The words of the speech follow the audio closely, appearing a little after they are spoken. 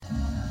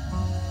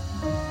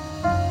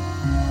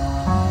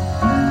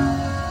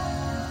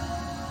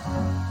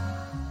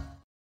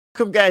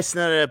Welcome, guys, to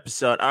another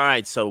episode. All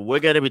right, so we're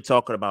going to be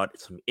talking about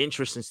some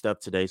interesting stuff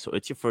today. So,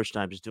 it's your first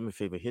time, just do me a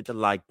favor, hit the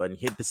like button,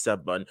 hit the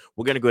sub button.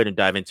 We're going to go ahead and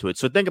dive into it.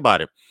 So, think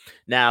about it.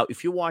 Now,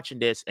 if you're watching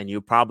this and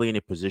you're probably in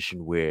a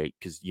position where,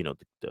 because,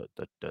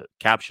 the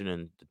caption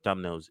and the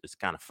thumbnails is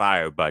kind of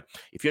fire, but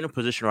if you're in a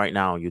position right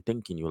now and you're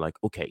thinking, you're like,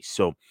 okay,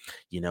 so,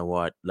 you know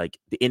what, like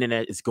the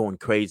internet is going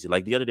crazy.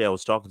 Like the other day, I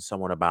was talking to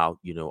someone about,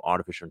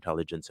 artificial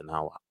intelligence and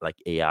how, like,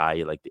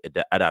 AI, like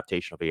the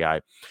adaptation of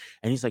AI.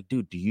 And he's like,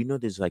 dude, do you know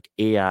there's like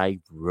AI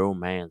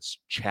romance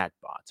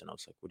chatbots? And I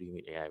was like, what do you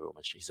mean AI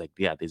romance? He's like,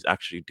 yeah, there's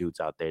actually dudes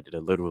out there that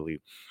are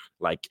literally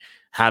like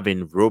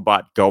having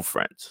robot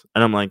girlfriends.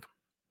 And I'm like,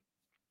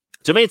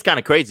 to me, it's kind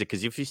of crazy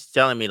because if he's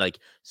telling me like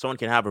someone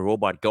can have a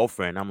robot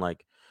girlfriend, I'm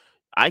like,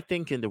 I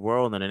think in the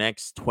world in the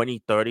next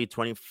 2030,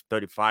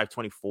 2035,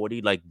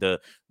 2040, like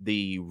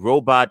the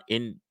robot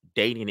in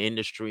dating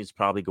industry is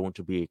probably going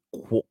to be a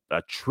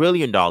 $1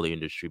 trillion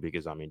industry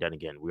because I mean then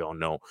again we all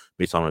know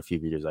based on a few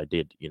videos I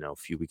did a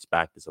few weeks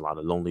back there's a lot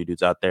of lonely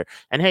dudes out there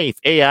and hey if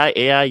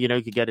AI you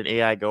could get an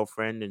AI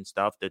girlfriend and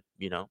stuff that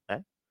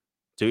hey,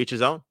 to each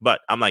his own.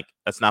 But I'm like,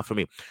 that's not for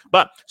me.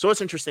 But so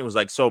what's interesting was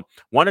like, so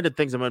one of the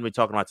things I'm going to be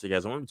talking about to you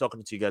guys, I'm going to be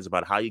talking to you guys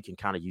about how you can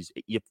kind of use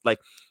it. If, like,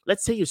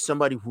 let's say you're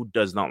somebody who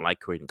does not like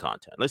creating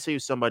content. Let's say you're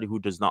somebody who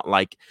does not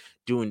like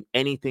doing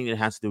anything that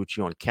has to do with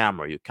you on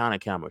camera. You're kind of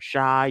camera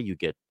shy. You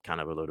get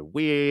kind of a little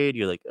weird.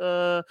 You're like,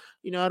 I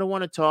don't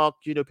want to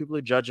talk. People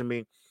are judging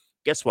me.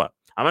 Guess what?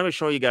 I'm going to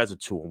show you guys a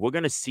tool. We're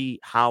going to see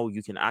how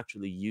you can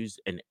actually use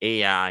an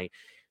AI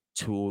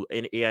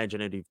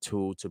generative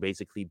tool to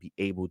basically be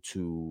able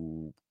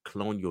to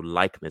clone your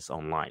likeness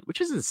online,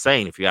 which is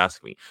insane if you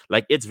ask me.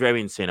 Like it's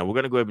very insane. And we're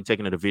gonna go ahead and take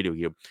another video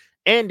here.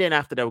 And then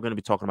after that, we're gonna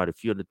be talking about a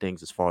few other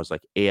things as far as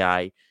like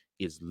AI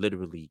is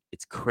literally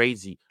it's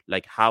crazy,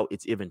 like how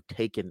it's even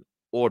taking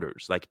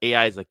orders. Like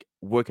AI is like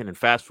working in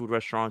fast food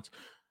restaurants.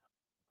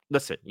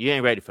 Listen, you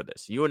ain't ready for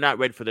this. You are not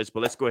ready for this,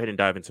 but let's go ahead and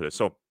dive into this.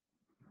 So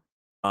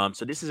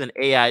this is an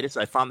AI.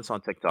 I found this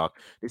on TikTok.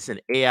 This is an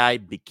AI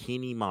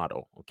bikini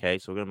model. Okay,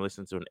 so we're gonna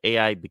listen to an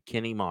AI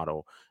bikini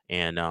model,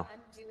 and I'm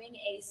doing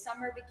a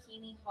summer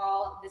bikini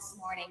haul this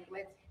morning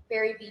with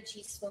Berry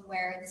Beachy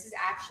swimwear. This is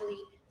actually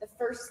the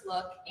first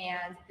look,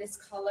 and this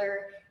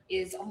color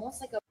is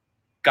almost like a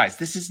Guys,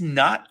 this is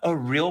not a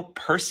real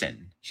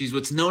person. She's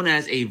what's known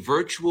as a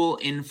virtual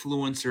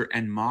influencer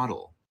and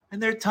model.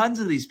 And there are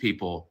tons of these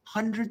people,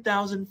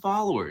 100,000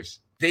 followers.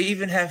 They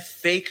even have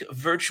fake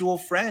virtual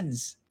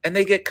friends. And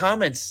they get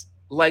comments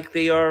like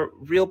they are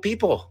real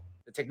people.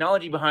 The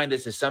technology behind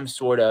this is some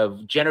sort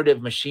of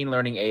generative machine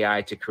learning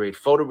AI to create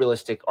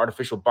photorealistic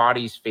artificial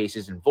bodies,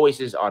 faces, and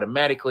voices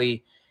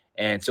automatically,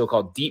 and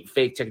so-called deep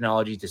fake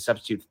technology to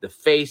substitute the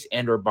face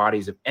and or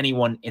bodies of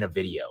anyone in a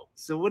video.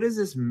 So what does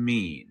this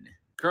mean?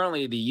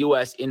 Currently, the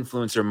US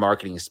influencer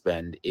marketing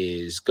spend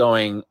is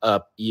going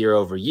up year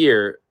over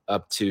year,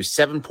 up to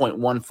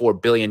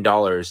 $7.14 billion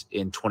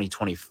in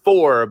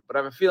 2024. But I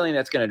have a feeling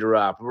that's going to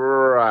drop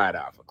right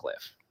off a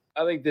cliff.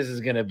 I think this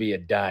is going to be a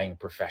dying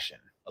profession,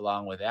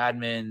 along with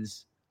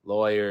admins,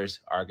 lawyers,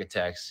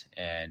 architects,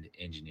 and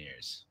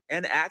engineers.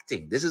 And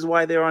acting. This is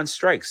why they're on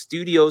strike.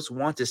 Studios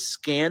want to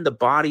scan the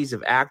bodies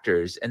of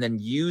actors and then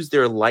use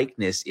their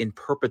likeness in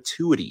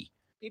perpetuity.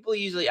 People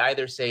usually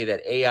either say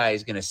that AI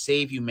is going to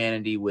save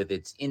humanity with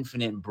its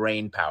infinite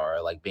brain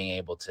power, like being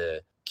able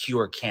to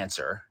cure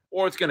cancer,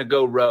 or it's going to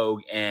go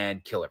rogue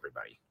and kill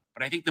everybody.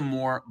 But I think the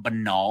more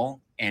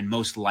banal and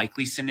most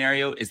likely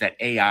scenario is that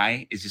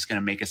AI is just going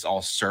to make us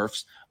all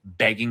serfs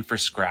begging for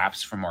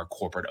scraps from our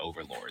corporate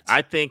overlords.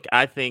 I think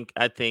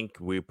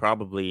we're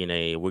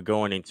probably we're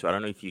going into. I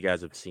don't know if you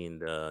guys have seen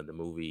the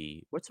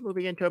movie. What's the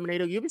movie in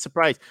Terminator? You'd be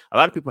surprised. A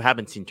lot of people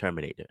haven't seen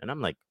Terminator, and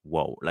I'm like,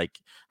 whoa! Like,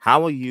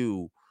 how are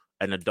you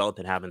an adult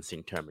and haven't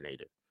seen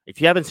Terminator? If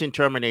you haven't seen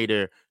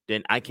Terminator,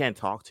 then I can't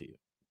talk to you,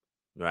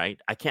 right?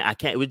 I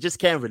can't. We just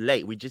can't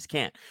relate. We just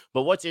can't.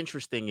 But what's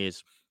interesting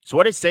is, so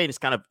what it's saying is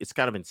kind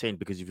of insane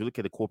because if you look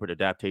at the corporate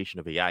adaptation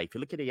of AI, if you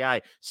look at AI,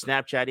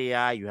 Snapchat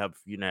AI, you have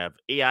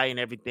AI and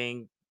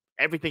everything.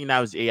 Everything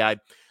now is AI.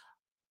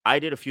 I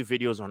did a few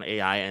videos on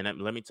AI,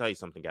 and let me tell you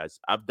something, guys.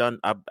 I've been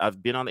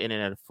on the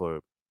internet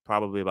for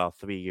probably about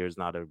 3 years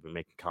now that I've been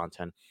making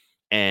content,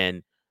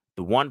 and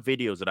the one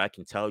videos that I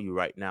can tell you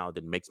right now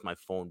that makes my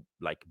phone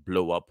like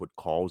blow up with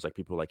calls, like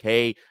people like,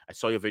 "Hey, I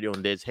saw your video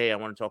on this. Hey, I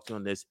want to talk to you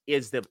on this."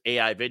 Is the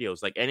AI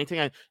videos like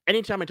anytime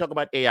I talk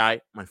about AI,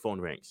 my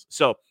phone rings.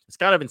 So it's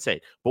kind of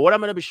insane. But what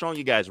I'm going to be showing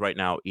you guys right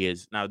now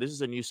is now this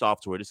is a new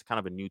software. This is kind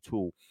of a new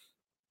tool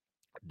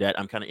that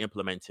I'm kind of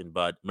implementing.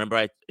 But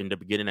remember, in the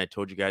beginning, I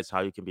told you guys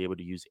how you can be able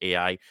to use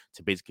AI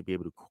to basically be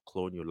able to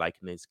clone your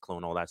likeness,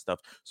 clone all that stuff.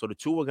 So the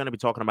tool we're going to be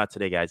talking about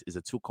today, guys, is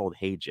a tool called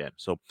HeyGen.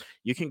 So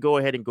you can go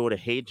ahead and go to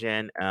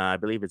HeyGen. I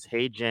believe it's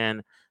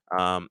HeyGen.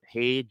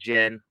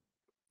 HeyGen.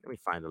 Let me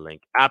find the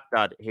link.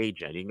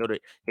 App.heygen. You can go to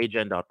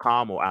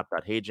heygen.com or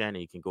app.heygen,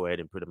 and you can go ahead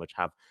and pretty much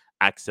have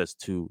access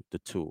to the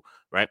tool,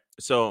 right?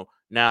 So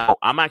Now,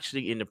 I'm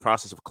actually in the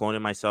process of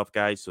cloning myself,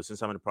 guys. So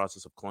since I'm in the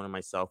process of cloning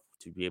myself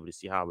to be able to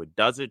see how it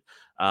does it,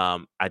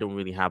 I don't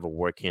really have a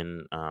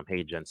working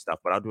HeyGen stuff,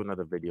 but I'll do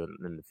another video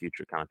in the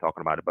future kind of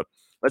talking about it. But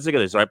let's look at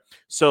this, right?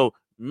 So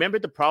remember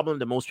the problem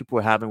that most people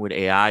were having with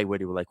AI, where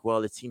they were like,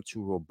 well, it seemed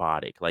too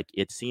robotic. Like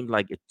it seemed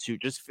like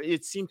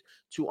it seemed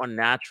too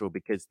unnatural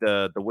because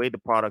the way the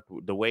product,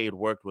 the way it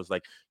worked was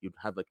like you'd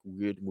have like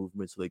weird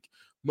movements, like,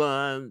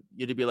 man,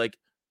 you'd be like,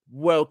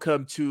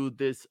 welcome to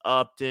this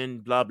Upton,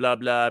 blah blah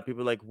blah.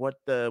 People are like, what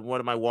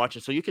am I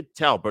watching? So you could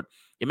tell, but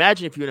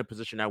imagine if you're in a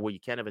position now where you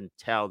can't even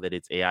tell that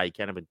it's AI, you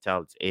can't even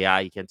tell it's AI,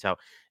 you can't tell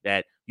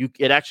that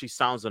it actually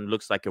sounds and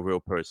looks like a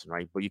real person,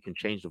 right? But you can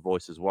change the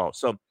voice as well.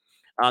 So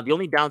the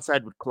only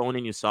downside with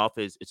cloning yourself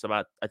is it's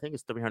about, I think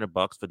it's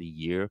 $300 for the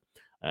year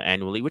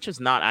annually, which is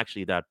not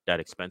actually that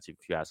expensive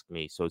if you ask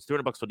me. So it's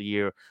 $300 for the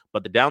year,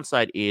 but the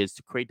downside is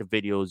to create the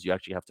videos, you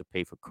actually have to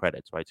pay for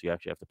credits, right? So you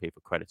actually have to pay for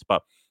credits,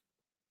 but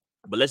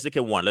let's look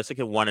at one. Let's look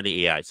at one of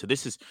the AI. So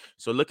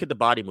look at the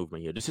body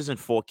movement here. This is in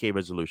 4K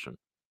resolution.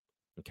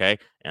 Okay.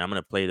 And I'm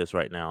going to play this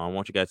right now. I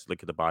want you guys to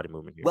look at the body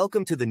movement here.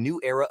 Welcome to the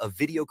new era of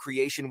video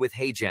creation with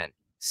HeyGen.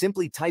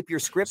 Simply type your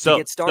script to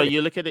get started. So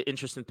you look at the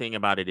interesting thing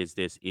about it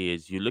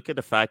is you look at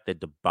the fact that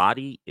the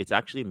body, it's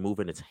actually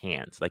moving its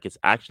hands. Like it's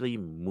actually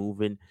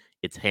moving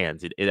its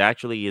hands. It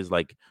actually is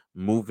like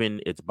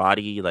moving its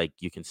body. Like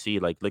you can see,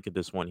 like, look at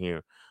this one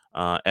here.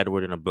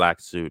 Edward in a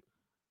black suit.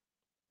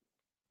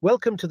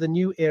 Welcome to the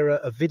new era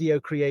of video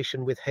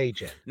creation with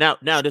HeyGen. Now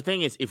the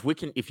thing is, if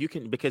you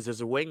can, because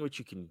there's a way in which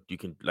you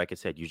can, like I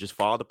said, you just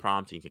follow the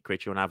prompt and you can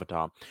create your own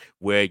avatar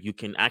where you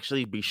can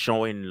actually be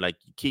showing, like,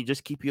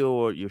 keep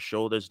your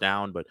shoulders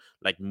down, but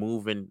like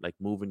moving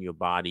your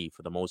body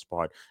for the most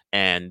part.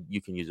 And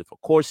you can use it for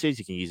courses,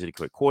 you can use it to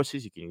create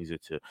courses, you can use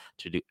it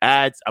to do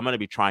ads. I'm gonna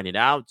be trying it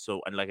out.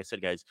 So, and like I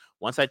said, guys,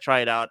 once I try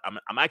it out,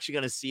 I'm actually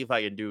gonna see if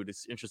I can do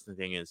this. Interesting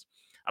thing is,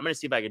 I'm gonna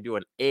see if I can do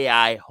an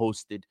AI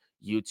hosted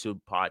YouTube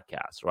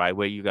podcast, right?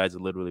 Where you guys are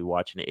literally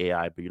watching the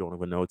AI, but you don't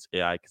even know it's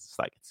AI because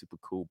it's super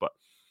cool. But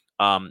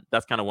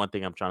that's kind of one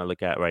thing I'm trying to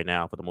look at right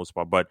now for the most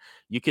part. But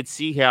you could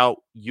see how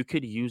you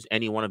could use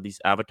any one of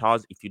these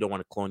avatars. If you don't want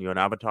to clone your own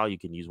avatar, you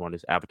can use one of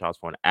these avatars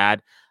for an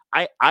ad.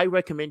 I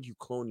recommend you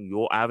clone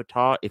your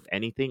avatar. If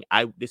anything,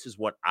 this is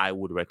what I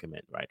would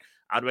recommend, right?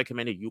 I'd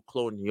recommend that you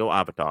clone your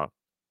avatar.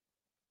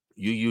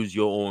 You use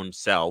your own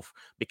self,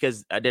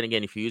 because then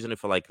again, if you're using it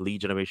for like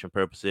lead generation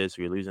purposes,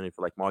 or you're using it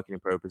for like marketing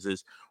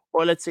purposes,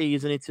 or let's say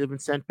using it to even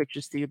send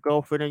pictures to your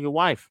girlfriend and your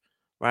wife,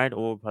 right,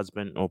 or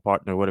husband or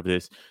partner, whatever it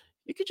is,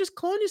 you could just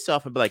clone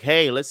yourself and be like,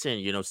 hey,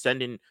 listen,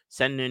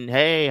 sending,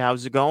 hey,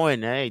 how's it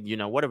going, hey,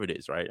 whatever it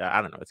is, right?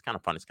 I don't know, it's kind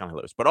of fun, it's kind of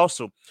hilarious, but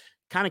also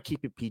kind of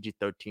keep it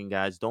PG-13,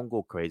 guys. Don't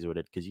go crazy with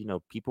it, because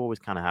people always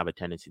kind of have a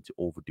tendency to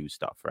overdo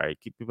stuff, right?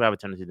 People have a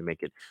tendency to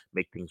make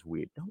things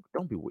weird.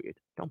 Don't be weird.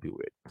 Don't be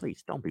weird.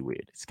 Please don't be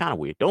weird. It's kind of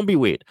weird. Don't be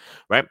weird,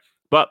 right?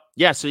 But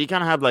yeah, so you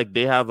kind of have like,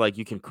 they have like,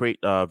 you can create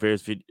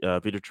various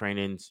video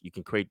trainings. You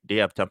can create, they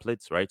have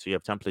templates, right? So you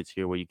have templates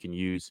here where you can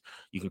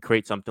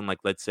create something like,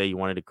 let's say you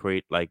wanted to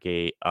create like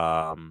a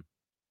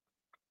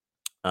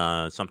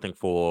something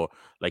for,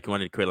 like, you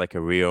wanted to create like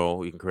a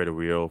reel, you can create a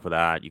reel for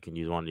that. You can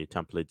use one of the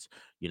templates,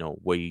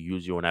 where you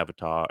use your own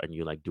avatar and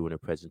you're like doing a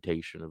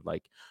presentation of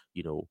like,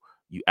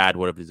 you add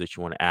whatever it is that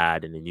you want to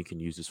add, and then you can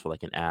use this for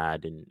like an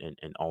ad and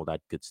all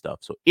that good stuff.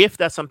 So if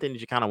that's something that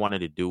you kind of wanted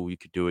to do, you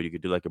could do it. You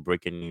could do like a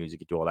breaking news, you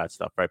could do all that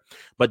stuff, right?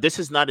 But this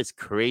is not as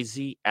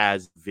crazy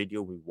as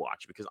video we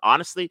watch, because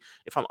honestly,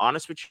 if I'm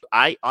honest with you,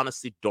 I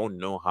honestly don't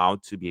know how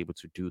to be able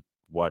to do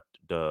what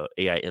the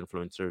AI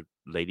influencer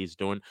lady is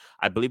doing.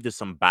 I believe there's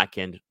some back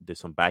end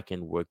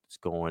work that's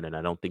going, and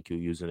I don't think you're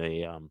using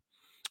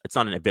it's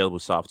not an available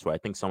software. I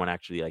think someone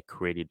actually like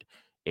created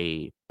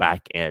a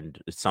back end.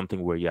 It's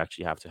something where you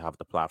actually have to have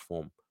the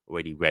platform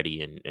already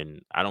ready,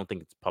 and I don't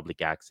think it's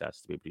public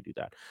access to be able to do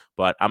that.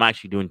 But I'm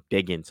actually doing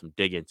some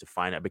digging to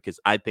find out, because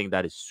I think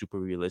that is super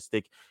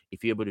realistic.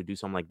 If you're able to do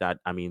something like that,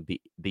 I mean,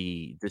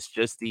 the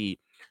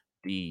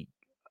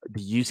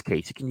use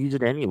case, you can use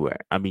it anywhere.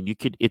 I mean, you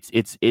could,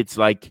 it's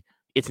like,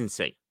 it's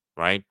insane,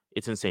 right?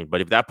 It's insane.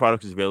 But if that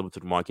product is available to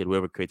the market,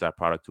 whoever creates that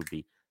product will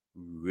be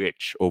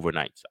rich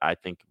overnight. I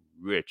think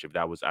rich if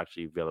that was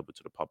actually available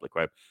to the public,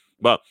 right?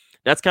 But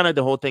that's kind of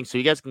the whole thing. So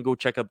you guys can go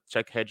check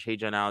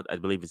HeyGen out. I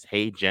believe it's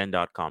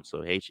heygen.com.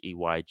 So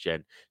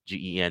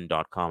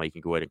HeyGen.com. You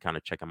can go ahead and kind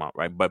of check them out,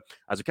 right? But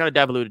as we kind of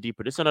dive a little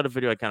deeper, this is another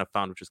video I kind of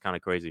found, which is kind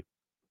of crazy.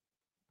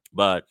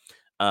 But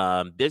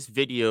this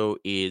video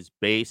is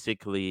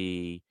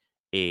basically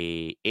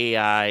a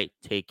AI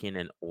taking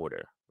an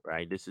order,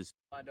 right? This is,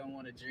 I don't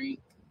want to drink.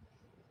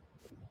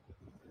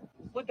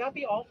 Would that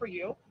be all for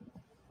you?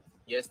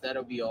 Yes,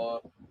 that'll be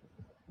all.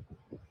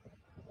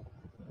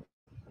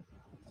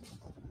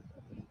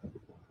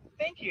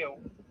 Thank you.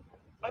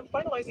 I'm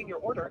finalizing your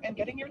order and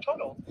getting your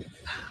total.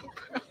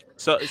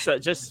 so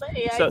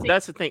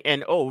that's the thing.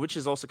 And which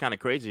is also kind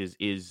of crazy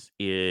is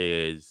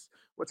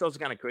what's also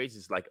kind of crazy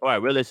is like, all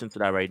right, we're listening to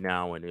that right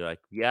now, and you're like,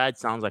 yeah, it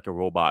sounds like a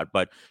robot.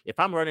 But if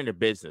I'm running a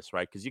business,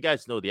 right? Because you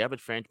guys know the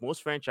average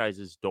most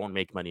franchises don't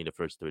make money in the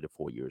first 3 to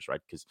 4 years, right?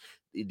 Because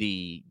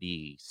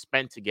the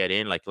spend to get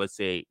in, like let's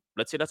say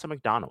that's a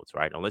McDonald's,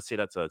 right? Or let's say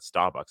that's a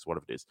Starbucks,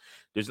 whatever it is.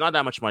 There's not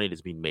that much money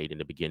that's being made in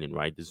the beginning,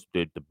 right?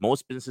 The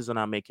most businesses are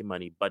not making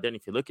money. But then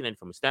if you're looking at it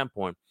from a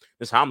standpoint,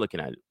 this is how I'm looking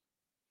at it.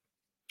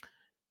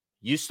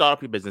 You start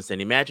up your business and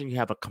imagine you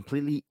have a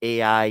completely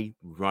AI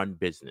run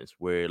business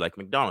where, like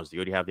McDonald's, they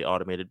already have the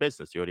automated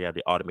business, they already have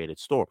the automated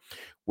store,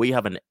 where you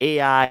have an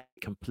AI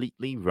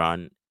completely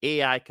run,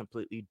 AI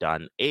completely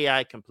done,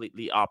 AI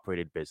completely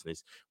operated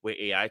business where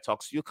AI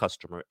talks to your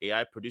customer,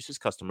 AI produces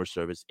customer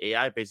service,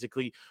 AI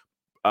basically,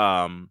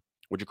 what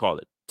do you call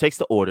it? Takes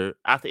the order.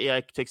 After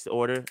AI takes the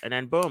order, and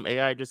then boom,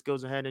 AI just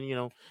goes ahead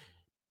and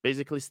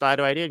basically slide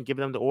right in, give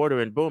them the order,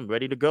 and boom,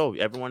 ready to go.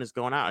 Everyone is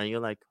going out, and you're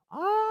like,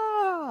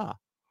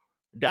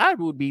 that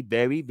would be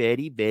very,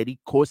 very, very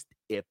cost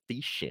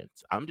efficient.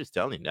 I'm just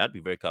telling you, that'd be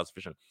very cost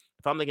efficient.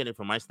 If I'm looking at it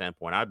from my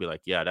standpoint, I'd be like,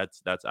 yeah,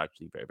 that's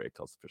actually very, very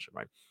cost efficient,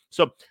 right?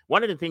 So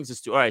one of the things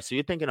is to, all right, so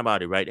you're thinking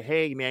about it, right?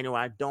 Hey, Emmanuel,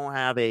 I don't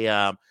have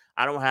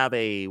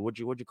a what'd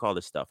you call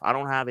this stuff? I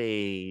don't have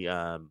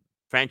a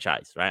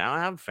franchise, right? I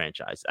don't have a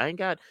franchise. I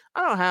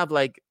don't have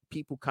like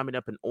people coming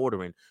up and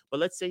ordering. But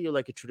let's say you're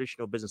like a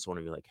traditional business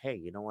owner. You're like, hey,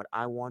 you know what?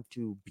 I want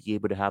to be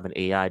able to have an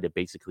AI that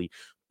basically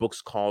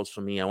books calls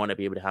for me. I want to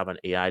be able to have an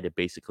AI that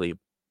basically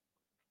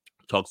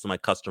talks to my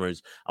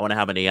customers. I want to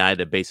have an AI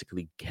that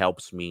basically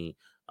helps me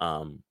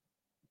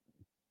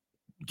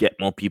get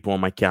more people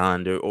on my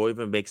calendar, or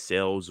even make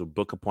sales or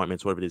book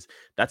appointments, whatever it is.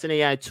 That's an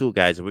AI tool,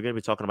 guys. And we're going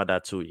to be talking about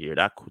that tool here.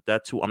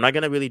 That tool, I'm not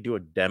going to really do a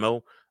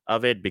demo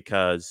of it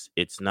because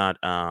it's not,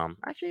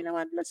 actually, you know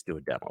what? Let's do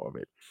a demo of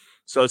it.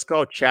 So it's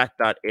called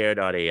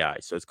chat.air.ai.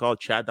 So it's called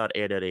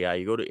chat.air.ai.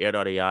 You go to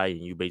air.ai and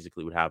you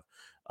basically would have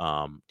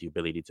the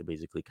ability to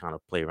basically kind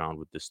of play around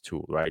with this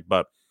tool, right?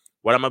 But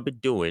what I'm going to be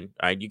doing,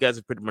 all right, you guys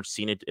have pretty much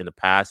seen it in the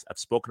past. I've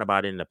spoken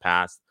about it in the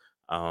past.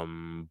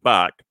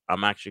 But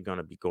I'm actually going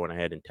to be going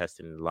ahead and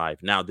testing it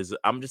live now.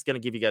 I'm just going to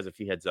give you guys a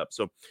few heads up.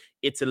 So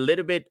it's a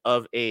little bit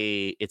of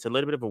a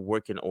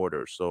work in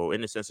order. So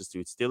in the sense,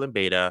 it's still in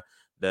beta.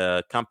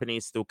 The company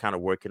is still kind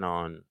of working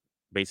on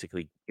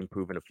basically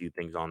improving a few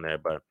things on there.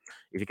 But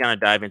if you kind of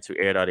dive into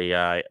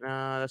air.ai,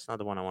 no, that's not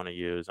the one I want to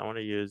use. I want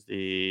to use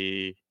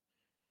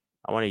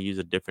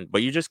a different,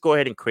 but you just go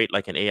ahead and create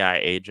like an AI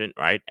agent,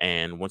 right?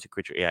 And once you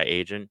create your AI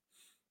agent,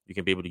 you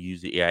can be able to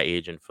use the AI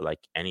agent for like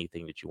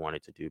anything that you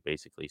wanted to do,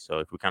 basically. So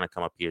if we kind of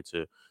come up here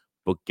to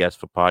book guests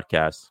for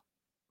podcasts,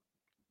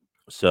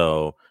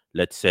 so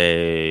let's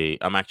say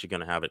I'm actually going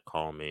to have it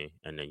call me,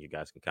 and then you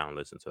guys can kind of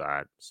listen to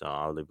that. So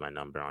I'll leave my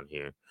number on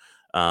here.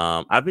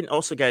 I've been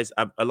also, guys,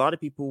 a lot of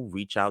people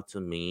reach out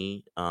to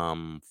me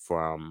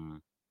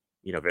from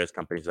various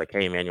companies like,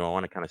 hey, Emmanuel, I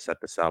want to kind of set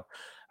this up.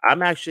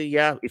 I'm actually,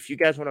 yeah, if you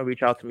guys want to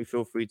reach out to me,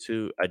 feel free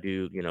to. I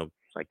do,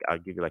 like I'll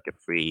give you like a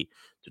free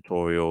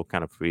tutorial,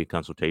 kind of free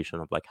consultation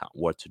of like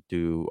what to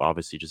do.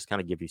 Obviously, just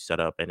kind of give you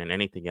setup, and then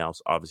anything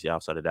else, obviously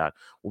outside of that,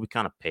 will be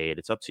kind of paid.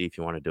 It's up to you if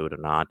you want to do it or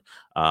not.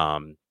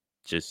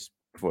 Just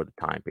for the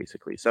time,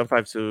 basically.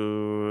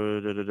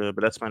 752,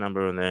 but that's my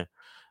number in there.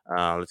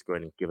 Let's go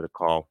ahead and give it a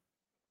call.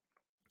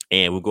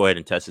 And we'll go ahead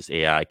and test this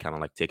AI, kind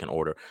of like take an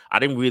order. I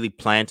didn't really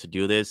plan to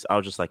do this. I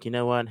was just like, you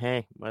know what?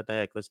 Hey, what the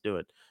heck? Let's do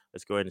it.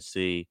 Let's go ahead and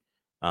see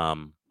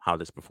how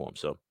this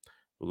performs. So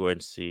we'll go ahead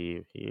and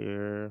see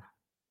here.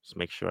 Just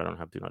make sure I don't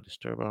have Do Not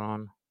Disturb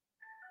on.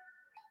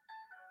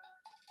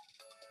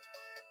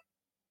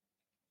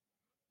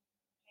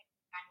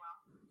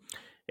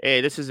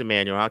 Hey, this is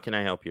Emmanuel. How can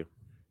I help you?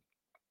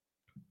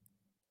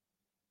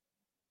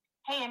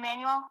 Hey,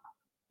 Emmanuel.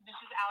 This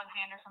is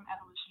Alexander from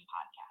Evolution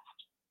Podcast.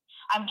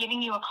 I'm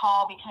giving you a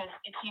call because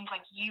it seems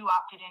like you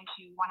opted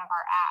into one of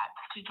our ads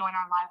to join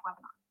our live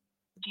webinar.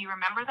 Do you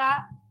remember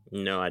that?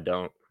 No, I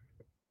don't.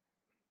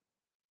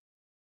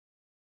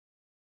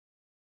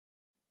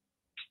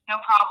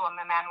 No problem,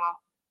 Emmanuel.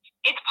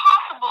 It's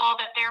possible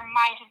that there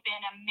might have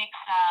been a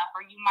mix-up,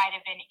 or you might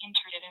have been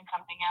interested in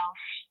something else.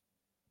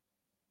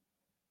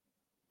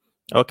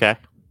 Okay.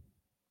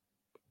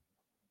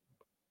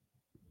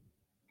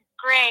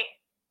 Great.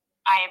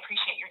 I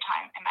appreciate your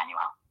time,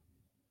 Emmanuel.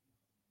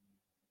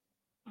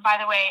 By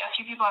the way, a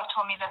few people have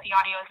told me that the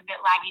audio is a bit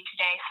laggy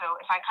today,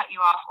 so if I cut you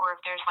off or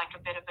if there's like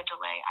a bit of a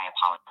delay, I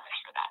apologize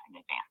for that in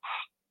advance.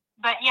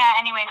 But yeah,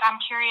 anyways, I'm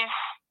curious,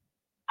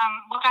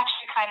 what got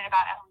you excited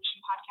about Evolution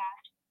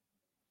Podcast?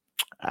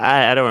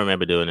 I don't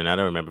remember doing it. I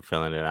don't remember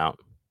filling it out.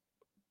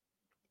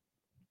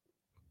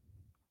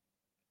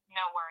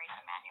 No worries,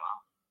 Emmanuel.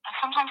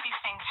 Sometimes these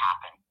things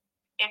happen.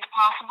 It's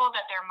possible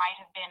that there might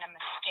have been a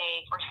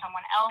mistake or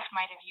someone else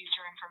might have used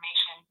your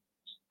information.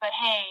 But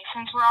hey,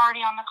 since we're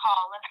already on the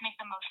call, let's make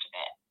the most of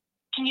it.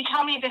 Can you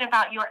tell me a bit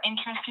about your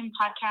interest in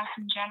podcasts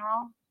in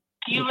general?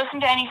 Do you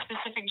listen to any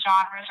specific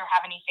genres or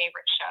have any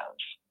favorite shows?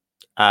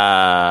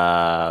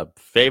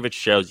 Favorite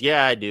shows?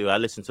 Yeah, I do.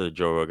 I listen to the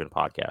Joe Rogan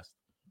podcast.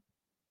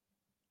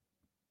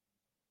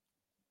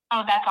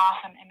 Oh, that's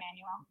awesome,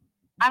 Emmanuel.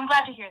 I'm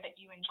glad to hear that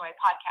you enjoy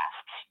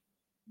podcasts.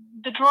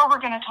 The Drawer We're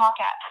Gonna Talk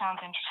At sounds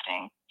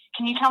interesting.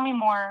 Can you tell me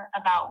more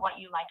about what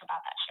you like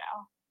about that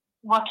show?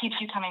 What keeps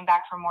you coming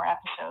back for more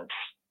episodes?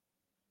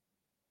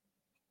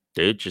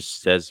 Dude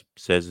just says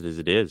it as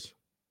it is.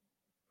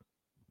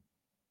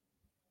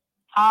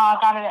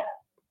 Got it.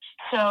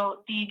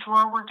 So the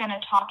Drawer We're Gonna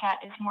Talk At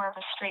is more of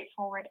a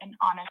straightforward and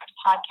honest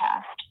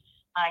podcast.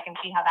 I can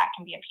see how that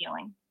can be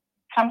appealing.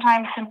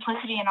 Sometimes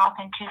simplicity and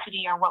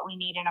authenticity are what we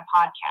need in a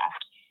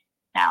podcast.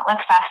 Now,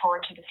 let's fast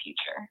forward to the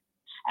future.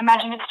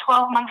 Imagine it's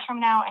 12 months from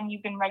now and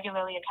you've been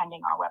regularly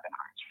attending our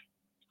webinars.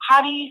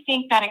 How do you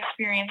think that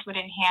experience would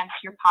enhance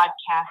your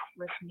podcast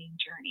listening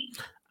journey?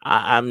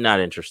 I'm not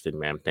interested,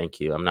 ma'am. Thank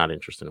you. I'm not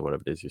interested in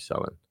whatever it is you're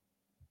selling.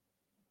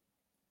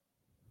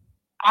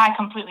 I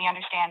completely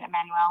understand,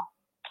 Emmanuel.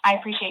 I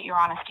appreciate your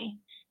honesty.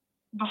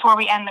 Before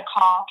we end the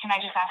call, can I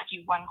just ask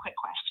you one quick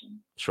question?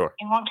 Sure.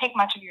 It won't take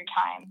much of your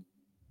time.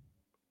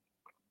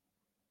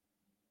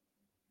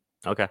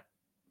 Okay.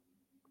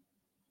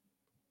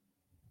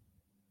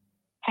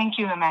 Thank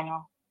you,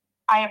 Emmanuel.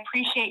 I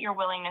appreciate your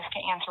willingness to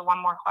answer one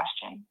more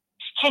question.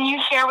 Can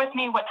you share with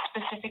me what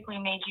specifically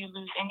made you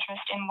lose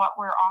interest in what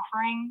we're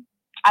offering?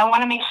 I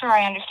want to make sure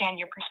I understand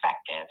your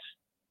perspective.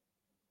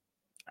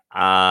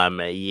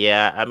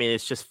 Yeah, I mean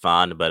it's just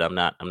fun, but I'm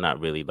not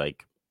really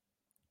like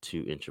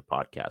too into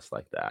podcasts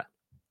like that.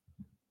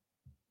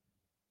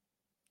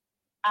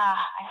 I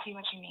see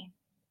what you mean.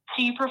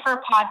 So you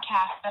prefer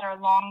podcasts that are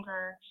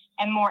longer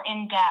and more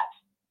in-depth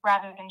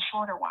rather than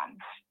shorter ones.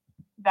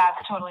 That's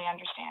totally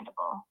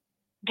understandable.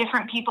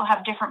 Different people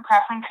have different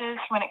preferences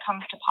when it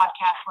comes to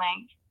podcast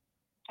length.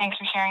 Thanks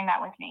for sharing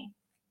that with me.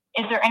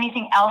 Is there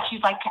anything else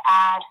you'd like to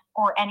add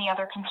or any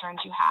other concerns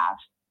you have?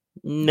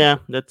 No,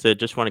 that's it.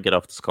 Just want to get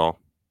off this call.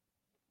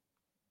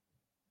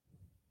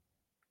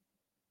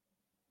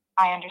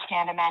 I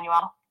understand,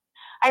 Emmanuel.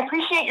 I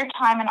appreciate your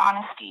time and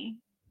honesty.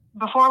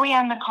 Before we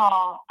end the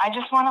call, I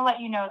just want to let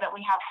you know that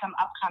we have some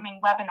upcoming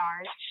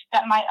webinars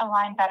that might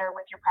align better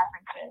with your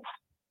preferences.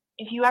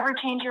 If you ever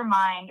change your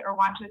mind or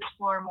want to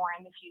explore more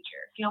in the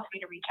future, feel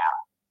free to reach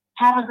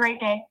out. Have a great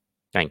day.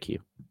 Thank you.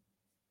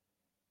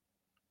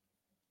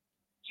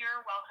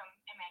 You're welcome,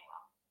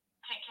 Emmanuel.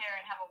 Take care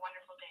and have a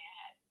wonderful day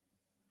ahead.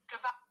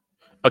 Goodbye.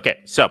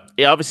 Okay, so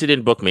it obviously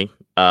didn't book me.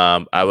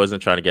 I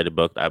wasn't trying to get it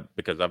booked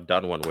because I've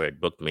done one where it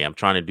booked me. I'm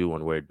trying to do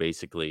one where it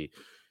basically,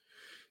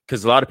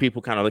 because a lot of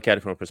people kind of look at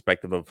it from a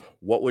perspective of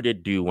what would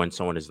it do when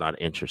someone is not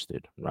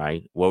interested,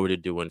 right? What would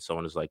it do when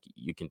someone is like,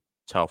 you can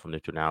tell from the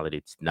tonality,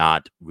 it's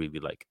not really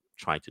like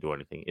trying to do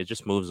anything. It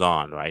just moves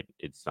on, right?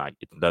 It's not,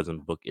 it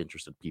doesn't book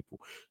interested people.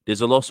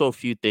 There's also a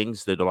few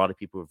things that a lot of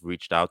people have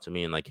reached out to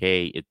me and like,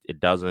 hey, it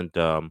doesn't,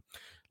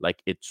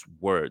 like it's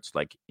words,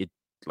 like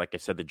I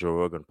said, the Joe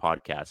Rogan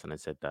podcast, and I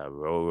said the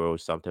Row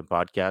something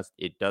podcast.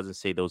 It doesn't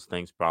say those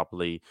things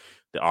properly.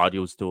 The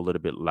audio is still a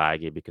little bit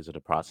laggy because of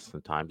the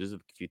processing time. There's a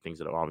few things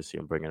that obviously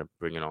I'm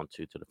bringing on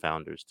to the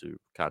founders to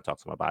kind of talk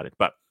to them about it.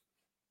 But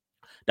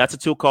that's a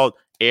tool called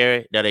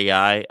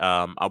Air.ai.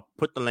 I'll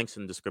put the links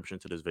in the description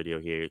to this video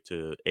here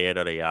to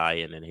Air.ai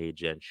and then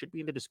HeyGen. Should be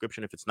in the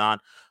description. If it's not,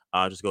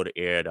 just go to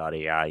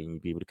Air.ai and you'll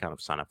be able to kind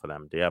of sign up for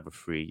them. They have a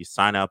free. You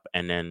sign up,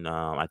 and then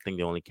I think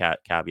the only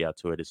caveat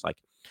to it is like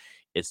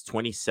it's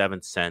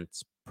 27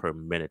 cents per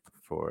minute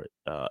for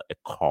a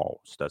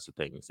call. So that's the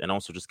thing. And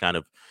also just kind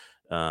of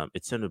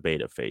it's in the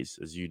beta phase,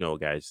 as you know,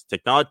 guys.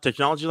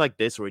 Technology like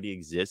this already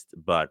exists,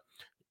 but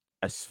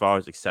as far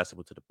as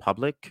accessible to the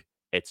public,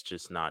 it's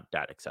just not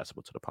that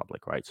accessible to the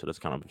public, right? So there's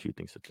kind of a few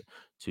things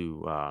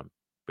to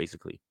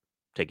basically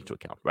take into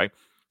account, right?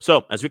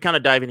 So as we kind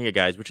of dive in here,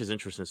 guys, which is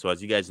interesting. So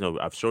as you guys know,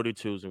 I've showed you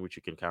tools in which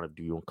you can kind of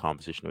do your own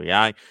conversational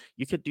AI.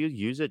 You could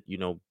use it,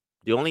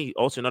 the only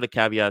also another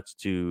caveat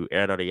to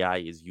Air.ai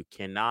is you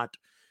cannot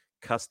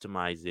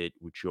customize it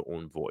with your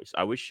own voice.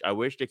 I wish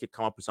they could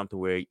come up with something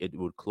where it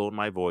would clone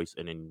my voice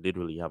and then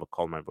literally have a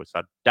call my voice.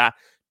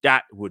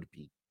 That would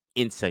be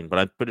insane, but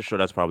I'm pretty sure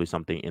that's probably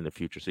something in the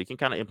future. So you can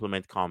kind of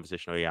implement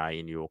conversational AI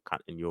in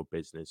your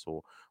business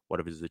or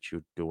whatever it is that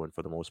you're doing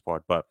for the most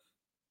part. But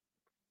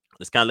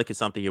let's kind of look at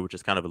something here, which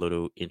is kind of a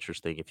little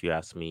interesting, if you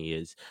ask me.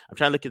 Is I'm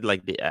trying to look at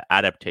like the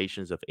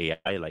adaptations of AI,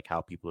 like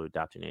how people are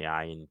adapting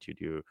AI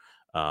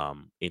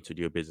into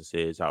their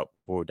businesses, how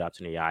people are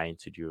adapting AI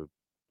into their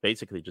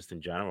basically just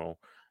in general.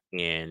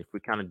 And if we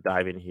kind of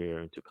dive in here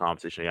into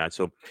conversation AI,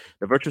 so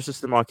the virtual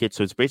assistant market,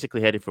 so it's basically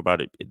heading for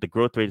about the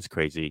growth rate is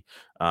crazy.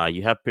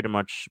 You have pretty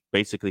much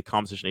basically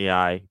conversation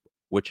AI,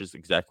 which is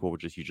exactly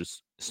what you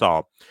just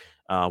saw,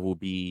 will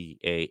be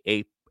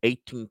a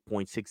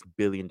 $18.6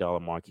 billion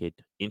market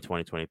in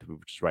 2023,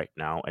 which is right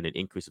now, and an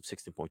increase of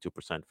 16.2%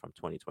 from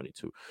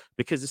 2022.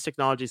 Because this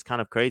technology is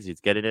kind of crazy. It's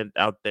getting it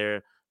out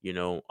there,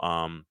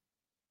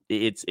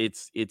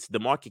 it's the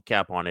market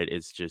cap on it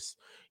is just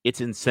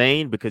it's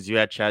insane because you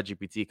had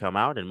ChatGPT come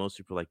out and most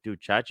people are like, dude,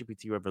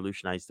 ChatGPT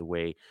revolutionized the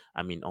way,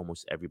 I mean,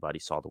 almost everybody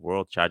saw the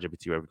world.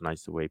 ChatGPT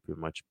revolutionized the way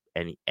pretty much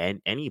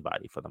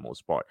anybody for the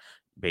most part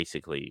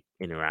basically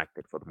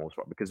interacted for the most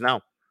part, because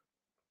now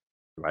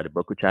write a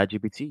book with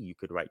ChatGPT. You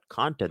could write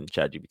content with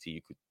ChatGPT.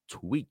 You could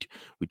tweet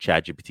with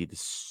ChatGPT.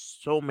 There's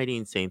so many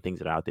insane things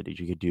that are out there that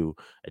you could do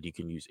that you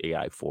can use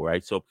AI for,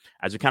 right? So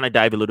as we kind of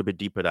dive a little bit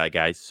deeper, that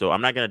guys. So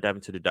I'm not gonna dive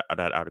into that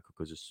article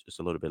because it's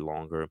a little bit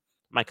longer.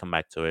 Might come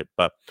back to it,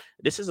 but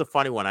this is a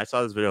funny one. I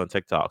saw this video on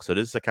TikTok, so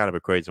this is a kind of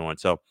a crazy one.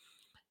 So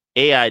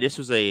AI, this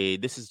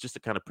is just a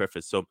kind of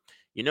preface. So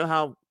you know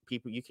how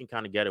people you can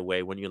kind of get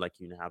away when you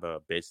have a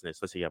business.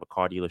 Let's say you have a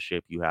car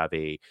dealership, you have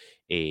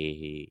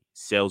a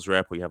sales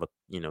rep, or you have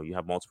you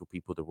have multiple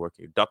people that work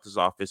in your doctor's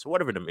office or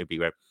whatever it may be,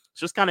 right?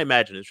 So just kind of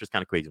imagine it's just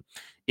kind of crazy.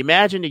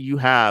 Imagine that you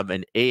have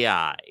an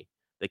AI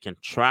that can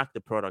track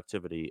the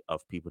productivity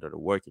of people that are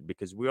working,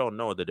 because we all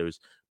know that there's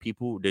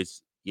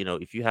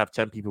if you have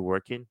 10 people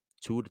working,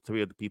 2 to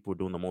 3 of the people are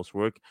doing the most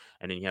work,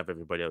 and then you have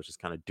everybody else just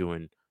kind of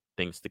doing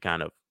things to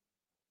kind of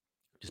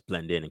just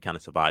blend in and kind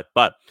of survive.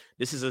 But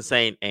this is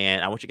insane,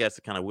 and I want you guys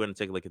to we're gonna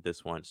take a look at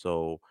this one.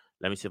 So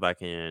let me see if I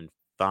can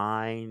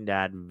find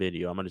that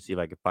video. I'm gonna see if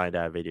I can find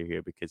that video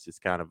here because it's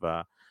kind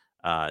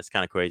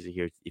of crazy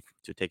here if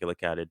to take a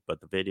look at it. But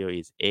the video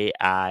is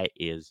AI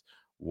is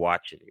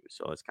watching you.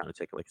 So let's kind of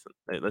take a listen.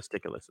 Let's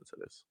take a listen to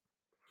this.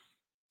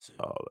 So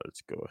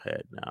let's go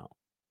ahead now.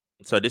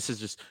 So this is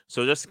just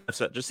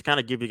to kind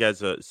of give you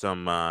guys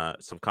some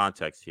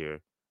context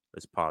here.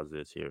 Let's pause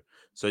this here.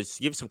 So it's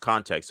to give some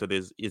context. So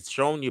it's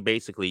showing you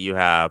basically you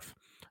have.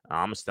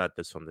 I'm gonna start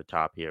this from the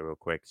top here real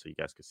quick so you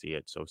guys can see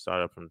it. So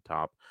start up from the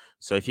top.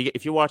 So if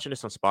you're watching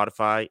this on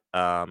Spotify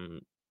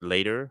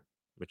later,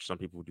 which some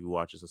people do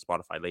watch this on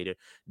Spotify later,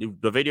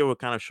 the video we're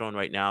kind of showing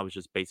right now is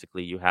just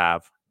basically you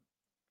have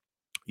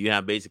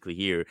basically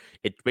here,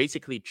 it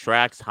basically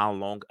tracks how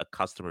long a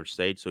customer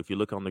stayed. So if you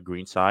look on the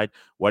green side,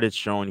 what it's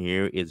showing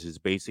here is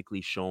basically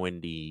showing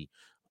the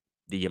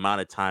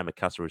amount of time a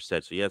customer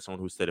stayed. So you had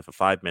someone who stayed for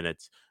 5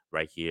 minutes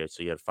right here.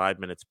 So you had 5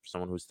 minutes,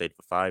 someone who stayed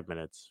for 5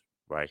 minutes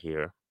right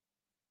here.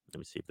 Let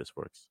me see if this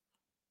works.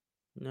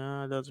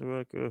 No, it doesn't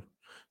work. So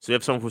you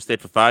have someone who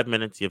stayed for 5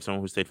 minutes, you have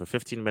someone who stayed for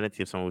 15 minutes,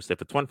 you have someone who stayed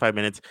for 25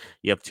 minutes,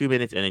 you have 2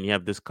 minutes, and then you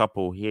have this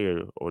couple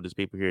here or this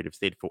people here that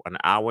stayed for an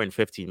hour and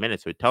 15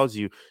 minutes. So it tells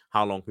you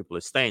how long people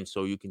are staying.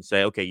 So you can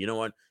say, okay, you know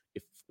what?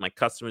 If my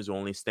customers are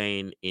only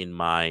staying in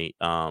my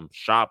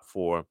shop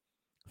for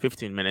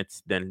 15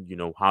 minutes, then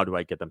how do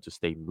I get them to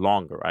stay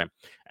longer, right?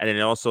 And then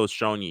it also is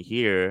showing you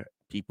here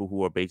people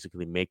who are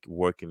basically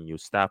working your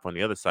staff on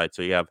the other side.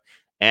 So you have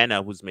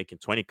Anna who's making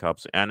 20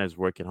 cups. Anna is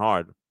working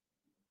hard,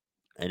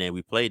 and then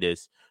we play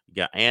this. You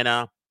got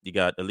Anna, you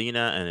got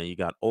Alina, and then you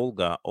got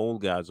Olga.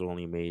 Olga's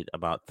only made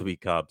about 3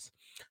 cups.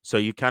 So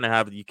you kind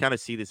of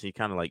see this, and you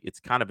kind of like,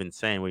 it's kind of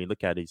insane when you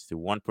look at it. So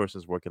one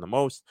person's working the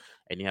most,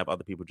 and you have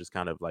other people just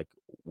kind of like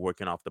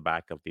working off the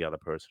back of the other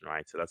person,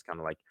 right? So that's kind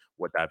of like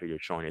what that video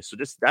is showing is. So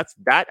just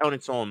that on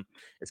its own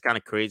is kind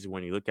of crazy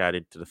when you look at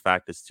it, to the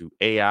fact as to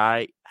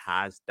AI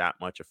has that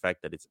much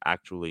effect that it's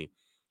actually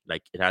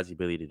like it has the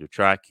ability to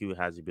track you, it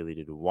has the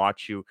ability to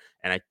watch you.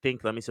 And I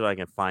think, let me see if I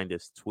can find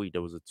this tweet.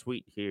 There was a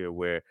tweet here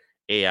where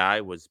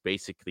AI was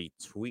basically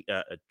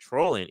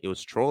trolling. It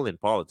was trolling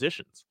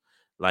politicians.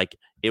 Like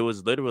it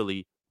was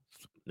literally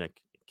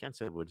like, I can't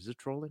say what is it,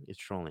 trolling? It's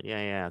trolling.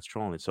 Yeah, it's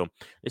trolling. So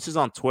this is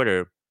on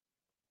Twitter.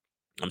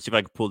 Let me see if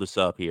I can pull this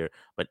up here.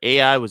 But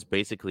AI was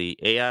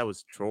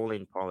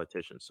trolling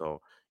politicians. So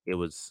it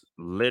was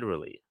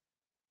literally,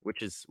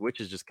 which is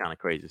just kind of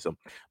crazy. So,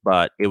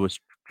 but it was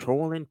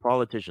trolling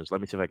politicians. Let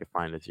me see if I can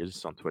find this here. This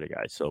is on Twitter,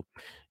 guys. So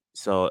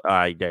all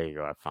right, there you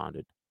go. I found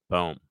it.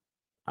 Boom.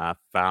 I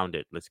found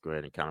it. Let's go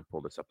ahead and kind of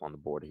pull this up on the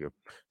board here.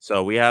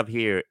 So we have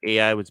here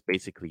AI was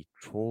basically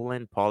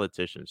trolling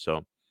politicians.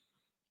 So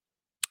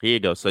here you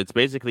go. So it's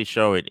basically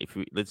showing, if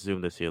we let's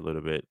zoom this here a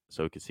little bit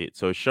so we can see it.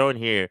 So it's showing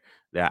here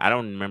that I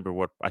don't remember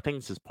what, I think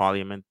this is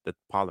Parliament. This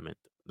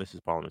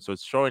is Parliament. So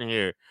it's showing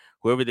here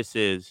whoever this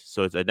is.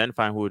 So it's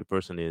identifying who the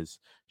person is,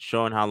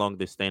 showing how long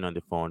they're staying on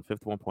the phone,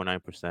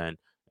 51.9%. And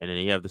then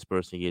you have this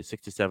person here,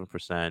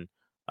 67%.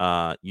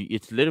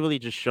 It's literally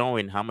just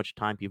showing how much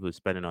time people are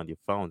spending on their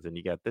phones. And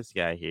you got this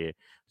guy here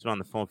who's on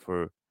the phone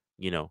for,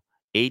 you know,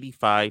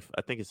 85.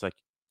 I think it's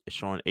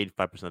showing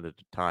 85% of the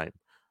time.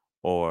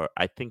 Or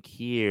I think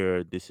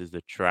here this is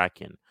the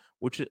tracking,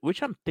 which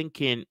I'm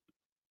thinking,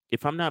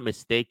 if I'm not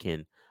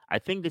mistaken, I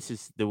think this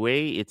is the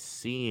way it's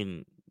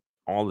seeing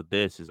all of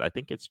this is, I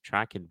think it's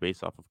tracking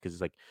based off of, because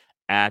it's like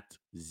at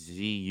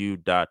zu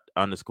dot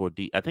underscore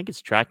d. I think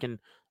it's tracking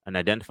and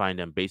identifying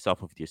them based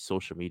off of their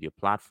social media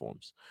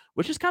platforms,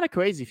 which is kind of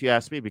crazy if you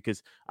ask me,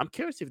 because I'm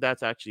curious if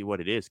that's actually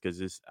what it is, because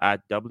it's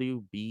at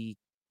WBBEKE.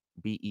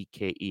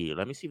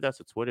 Let me see if that's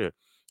a Twitter.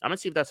 I'm gonna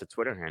see if that's a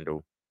Twitter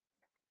handle,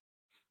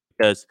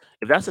 because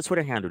if that's a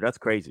Twitter handle, that's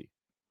crazy.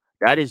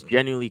 That is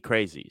genuinely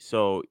crazy.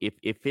 So if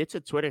it's a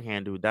Twitter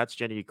handle, that's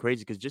genuinely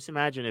crazy. Because just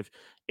imagine if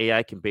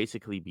AI can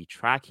basically be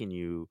tracking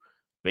you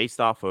based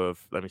off of,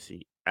 let me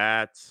see,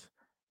 at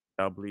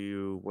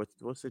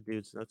what's the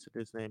dude's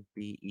name?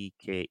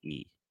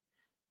 BEKE.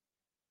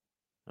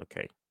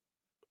 Okay.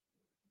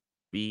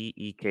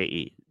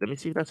 BEKE. Let me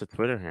see if that's a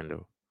Twitter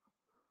handle.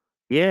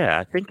 Yeah,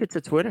 I think it's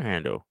a Twitter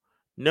handle.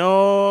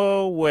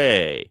 No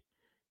way.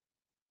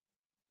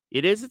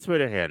 It is a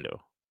Twitter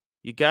handle.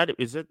 You got it.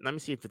 Is it? Let me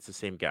see if it's the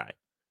same guy.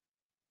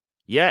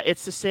 Yeah,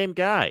 it's the same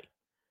guy.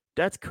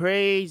 That's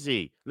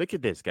crazy. Look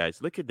at this,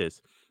 guys. Look at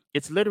this.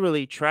 It's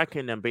literally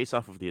tracking them based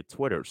off of their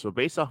Twitter. So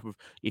based off of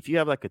if you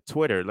have like a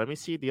Twitter, let me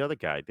see the other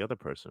guy, the other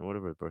person,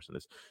 whatever the person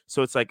is.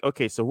 So it's like,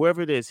 okay, so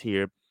whoever it is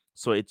here,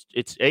 so it's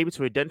able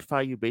to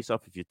identify you based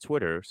off of your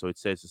Twitter. So it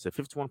says it's a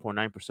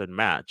 51.9%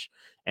 match,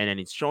 and then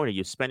it's showing that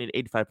you're spending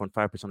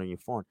 85.5% on your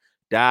phone.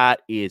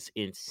 That is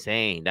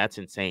insane. That's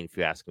insane if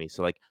you ask me.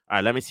 So like, all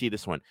right, let me see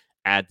this one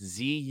at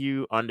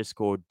ZU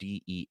underscore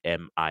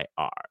DEMIR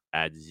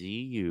at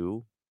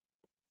ZU.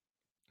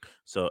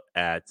 So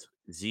at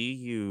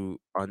ZU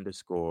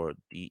underscore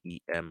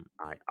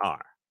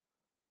DEMIR.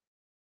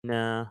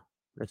 Nah,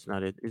 that's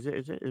not it. Is it?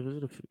 Is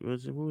it?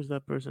 Who was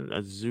that person?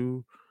 A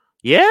zoo?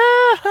 Yeah.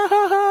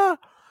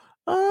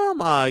 Oh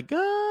my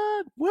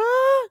God.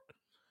 What?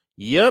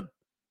 Yep.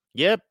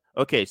 Yep.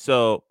 Okay.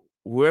 So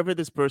whoever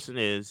this person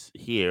is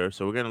here,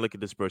 so we're gonna look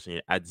at this person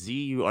here at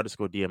ZU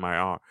underscore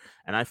DMIR.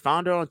 And I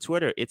found her on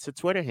Twitter. It's a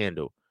Twitter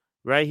handle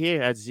right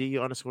here at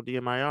ZU underscore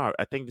DMIR.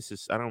 I think this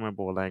is, I don't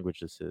remember what language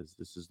this is.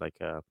 This is like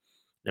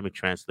let me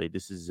translate.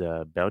 This is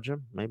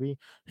Belgium, maybe.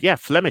 Yeah,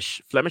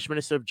 Flemish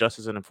Minister of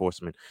Justice and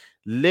Enforcement.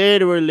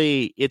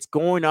 Literally, it's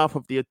going off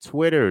of their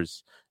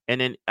Twitters. And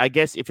then I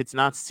guess if it's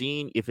not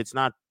seen, if it's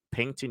not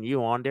painting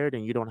you on there,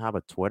 then you don't have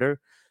a Twitter.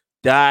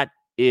 That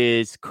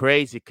is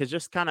crazy. Because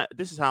just kind of,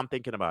 this is how I'm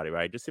thinking about it,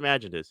 right? Just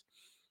imagine this.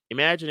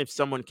 Imagine if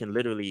someone can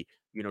literally,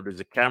 there's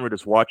a camera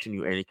that's watching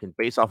you and it can,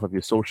 based off of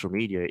your social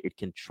media, it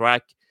can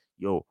track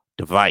your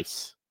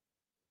device.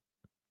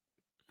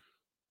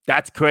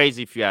 That's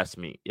crazy if you ask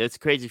me. It's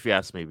crazy if you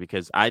ask me,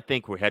 because I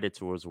think we're headed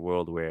towards a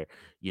world where,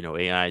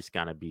 AI is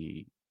gonna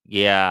be,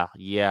 yeah,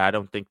 I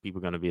don't think people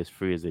are gonna be as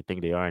free as they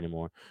think they are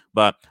anymore.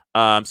 But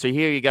so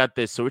here you got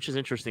this, so which is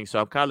interesting. So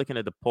I'm kind of looking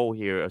at the poll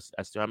here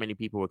as to how many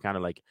people were kind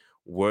of like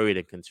worried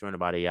and concerned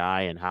about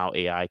AI and how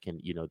AI can,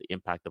 the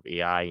impact of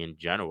AI in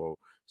general.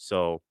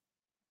 So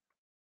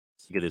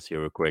let's get this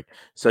here real quick.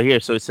 So here,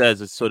 so it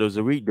says, so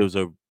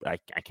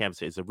I can't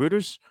say it's a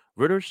Reuters.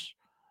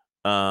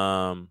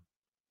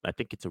 I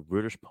think it's a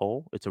Reuters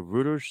poll. It's a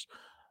Reuters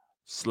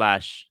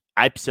slash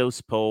Ipsos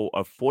poll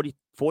of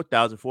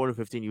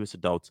 44,415 US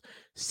adults.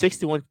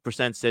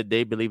 61% said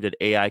they believe that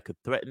AI could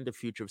threaten the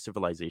future of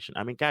civilization.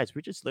 I mean, guys,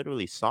 we just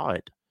literally saw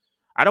it.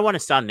 I don't want to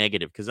sound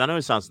negative because I know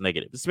it sounds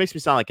negative. This makes me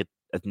sound like a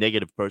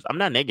negative person. I'm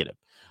not negative.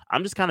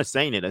 I'm just kind of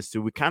saying it as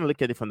to, we kind of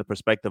look at it from the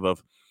perspective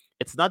of,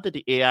 it's not that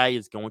the AI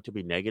is going to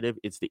be negative.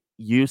 It's the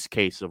use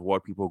case of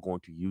what people are going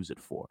to use it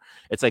for.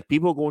 It's like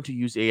people are going to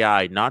use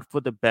AI not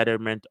for the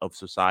betterment of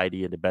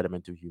society and the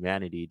betterment of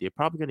humanity. They're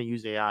probably going to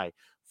use AI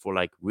for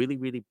like really,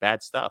 really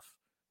bad stuff,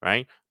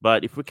 right?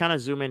 But if we kind of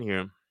zoom in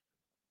here,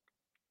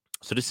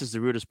 so this is the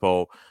Reuters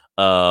poll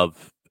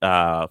of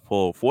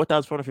for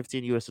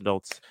 4,415 US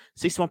adults.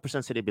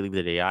 61% say they believe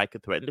that AI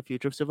could threaten the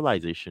future of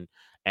civilization,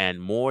 and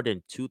more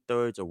than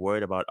 2/3 are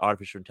worried about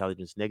artificial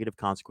intelligence negative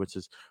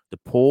consequences. The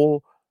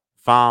poll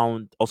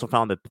also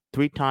found that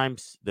three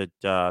times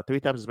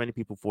as many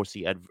people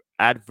foresee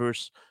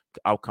adverse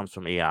outcomes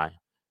from AI,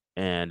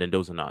 and then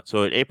those are not.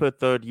 So in April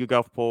 3rd,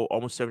 YouGov poll,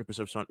 almost 70%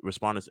 of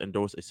respondents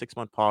endorsed a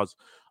 6-month pause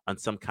on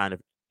some kind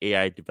of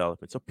AI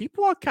development. So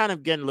people are kind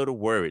of getting a little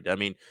worried. I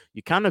mean,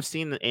 you kind of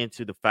seen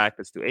into the fact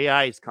that the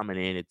AI is coming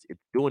in, it's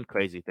doing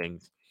crazy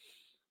things.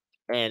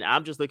 And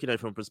I'm just looking at it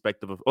from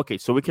perspective of, okay,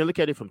 so we can look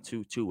at it from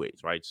two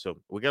ways, right? So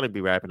we're gonna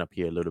be wrapping up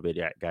here a little bit,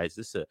 yeah, guys.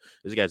 This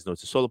you guys know,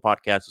 it's a solo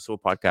podcast. The solo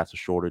podcasts are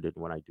shorter than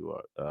when I do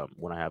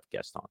when I have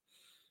guests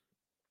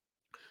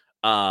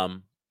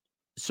on.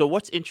 So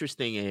what's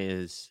interesting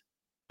is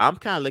I'm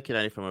kind of looking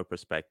at it from a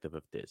perspective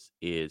of this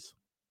is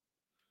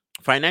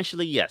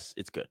financially, yes,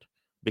 it's good.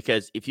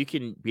 Because if you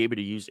can be able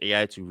to use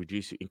AI to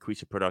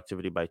increase your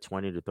productivity by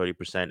 20 to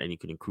 30%, and you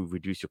can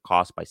reduce your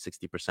cost by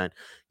 60%,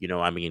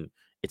 I mean,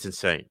 it's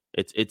insane.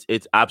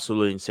 It's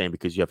absolutely insane,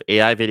 because you have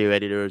AI video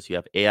editors, you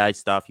have AI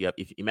stuff,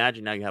 if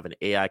imagine now you have an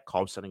AI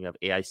call center, you have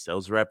AI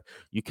sales rep,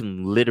 you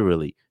can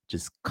literally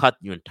just cut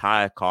your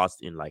entire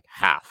cost in like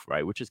half,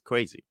 right? Which is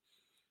crazy.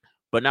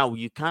 But now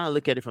you kind of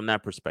look at it from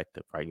that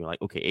perspective, right? You're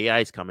like, okay, AI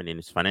is coming in,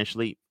 it's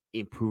financially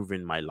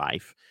improving my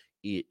life,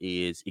 it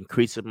is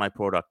increasing my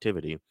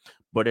productivity.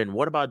 But then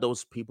what about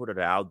those people that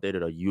are out there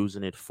that are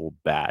using it for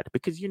bad?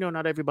 Because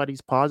not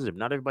everybody's positive,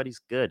 not everybody's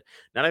good,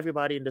 not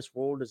everybody in this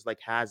world is like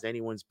has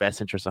anyone's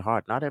best interest at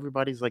heart. Not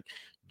everybody's like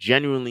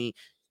genuinely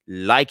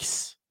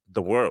likes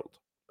the world.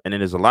 And then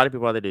there's a lot of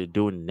people out there that are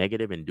doing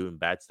negative and doing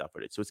bad stuff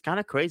with it. So it's kind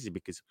of crazy,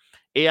 because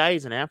AI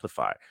is an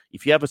amplifier.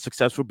 If you have a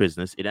successful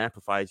business, it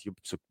amplifies you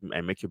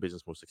and makes your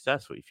business more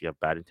successful. If you have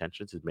bad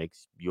intentions, it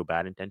makes your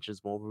bad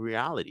intentions more of a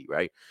reality,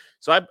 right?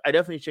 So I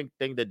definitely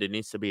think that there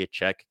needs to be a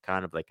check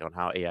kind of like on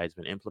how AI has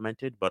been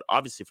implemented. But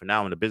obviously for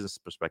now, in a business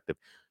perspective,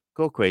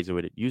 go crazy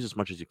with it. Use as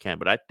much as you can.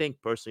 But I think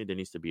personally there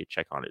needs to be a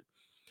check on it.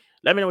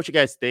 Let me know what you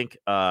guys think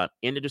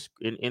in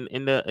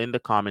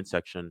the comment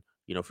section.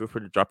 Feel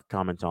free to drop a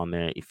comment on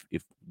there.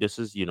 If this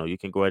is, you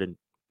can go ahead and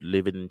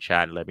leave it in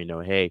chat and let me know,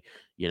 hey,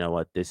 you know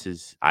what, this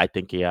is, I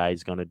think AI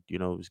is gonna,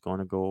 is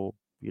gonna go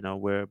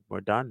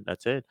we're done.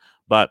 That's it.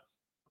 But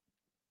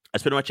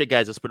that's pretty much it,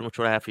 guys. That's pretty much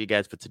what I have for you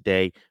guys for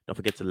today. Don't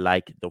forget to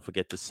like, don't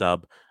forget to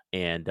sub.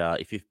 And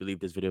if you believe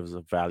this video was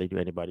of value to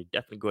anybody,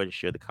 definitely go ahead and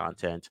share the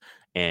content.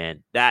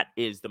 And that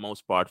is the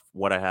most part of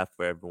what I have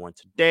for everyone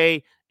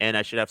today. And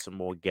I should have some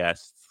more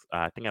guests.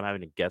 I think I'm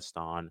having a guest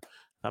on,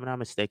 if I'm not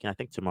mistaken, I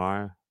think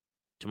tomorrow.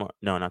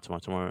 No, not tomorrow.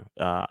 Tomorrow.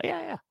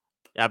 Yeah.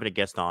 Having a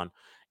guest on.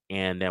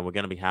 And then we're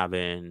gonna be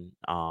having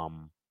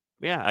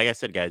yeah, like I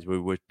said, guys,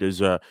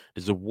 there's a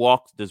there's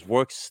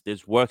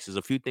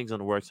a few things on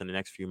the works in the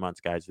next few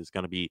months, guys. It's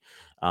gonna be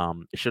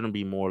it shouldn't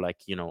be more like,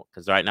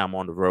 because right now I'm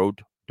on the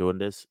road doing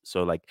this.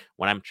 So like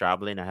when I'm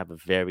traveling, I have a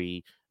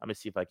very I'm gonna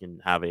see if I can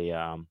have a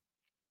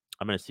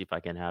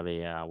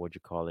what do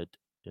you call it?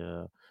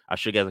 I'll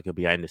show you guys like a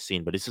behind the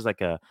scene, but this is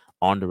like a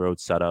on the road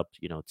setup,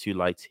 two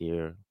lights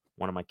here,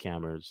 one of my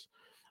cameras,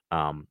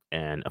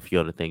 and a few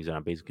other things that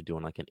I'm basically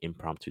doing like an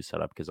impromptu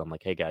setup because I'm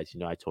like, hey guys,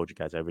 I told you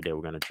guys every day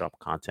we're gonna drop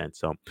content.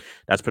 So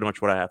that's pretty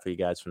much what I have for you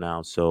guys for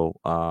now. So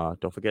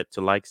don't forget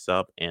to like,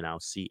 sub, and I'll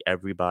see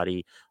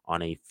everybody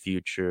on a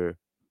future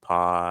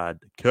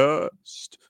podcast.